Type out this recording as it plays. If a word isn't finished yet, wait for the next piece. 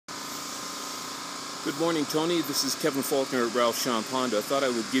Good morning, Tony. This is Kevin Faulkner at Ralph Schomp Honda. I thought I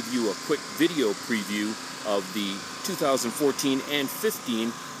would give you a quick video preview of the 2014 and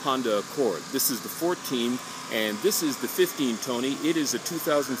 15 Honda Accord. This is the 14 and this is the 15, Tony. It is a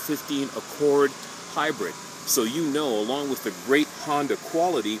 2015 Accord Hybrid. So you know, along with the great Honda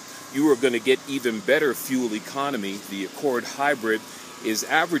quality, you are going to get even better fuel economy. The Accord Hybrid is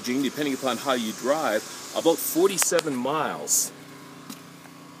averaging, depending upon how you drive, about 47 miles.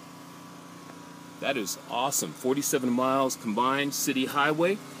 That is awesome. 47 miles combined city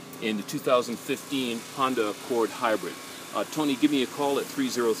highway in the 2015 Honda Accord Hybrid. Tony, give me a call at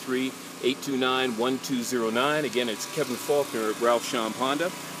 303-829-1209. Again, it's Kevin Faulkner at Ralph Schomp Honda,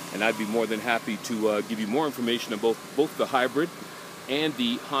 and I'd be more than happy to give you more information about both the Hybrid and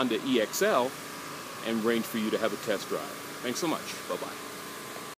the Honda EXL and arrange for you to have a test drive. Thanks so much. Bye-bye.